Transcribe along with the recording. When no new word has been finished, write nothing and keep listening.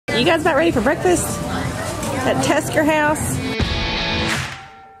You guys about ready for breakfast at Tusker House?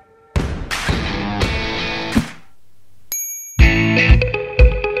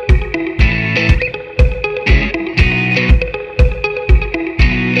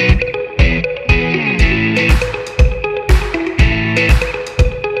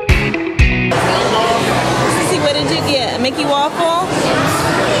 Mickey waffle?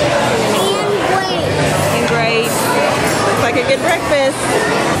 And great. Looks like a good breakfast.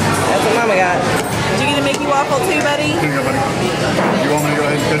 That's what Mama got. Did you get a Mickey waffle too, buddy? Here you go, buddy. You want me to go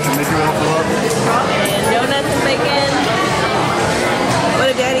ahead and cut your Mickey waffle up? And donuts and bacon. What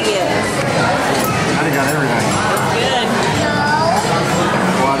did Daddy get? Daddy got everything. That's good.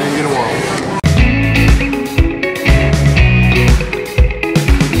 Well, I didn't get a waffle.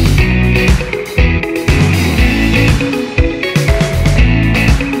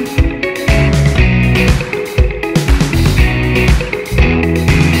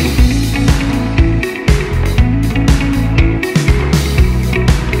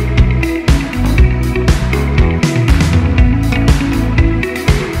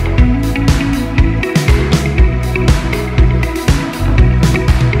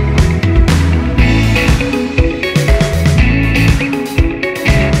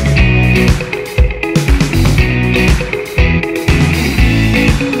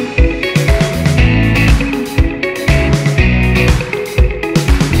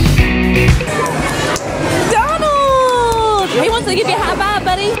 To give you a high five,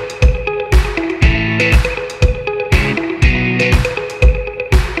 buddy.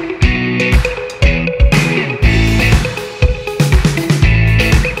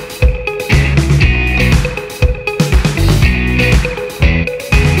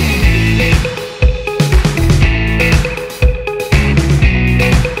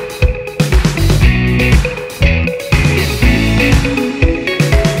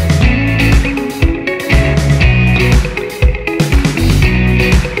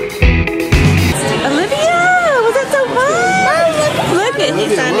 He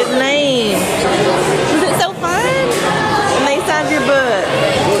signed his name. Was it so fun? And they signed your book.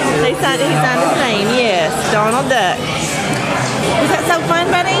 He signed his name, yes. Donald Duck. Was that so fun,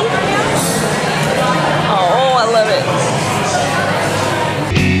 buddy? Oh, I love it.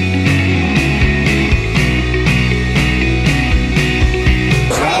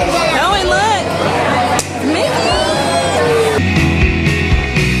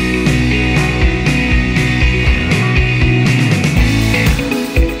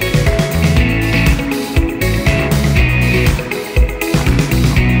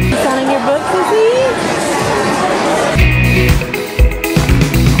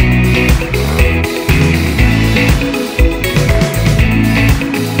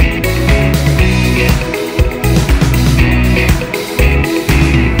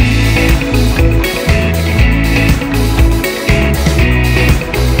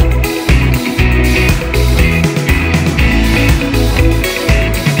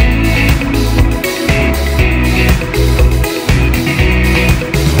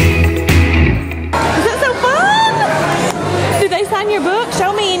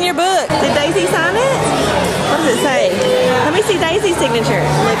 Let me see Daisy's signature.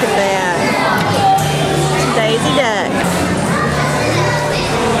 Look at that. Daisy Duck.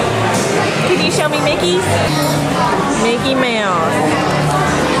 Can you show me Mickey's? Mickey Mouse.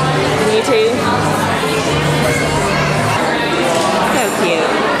 You too?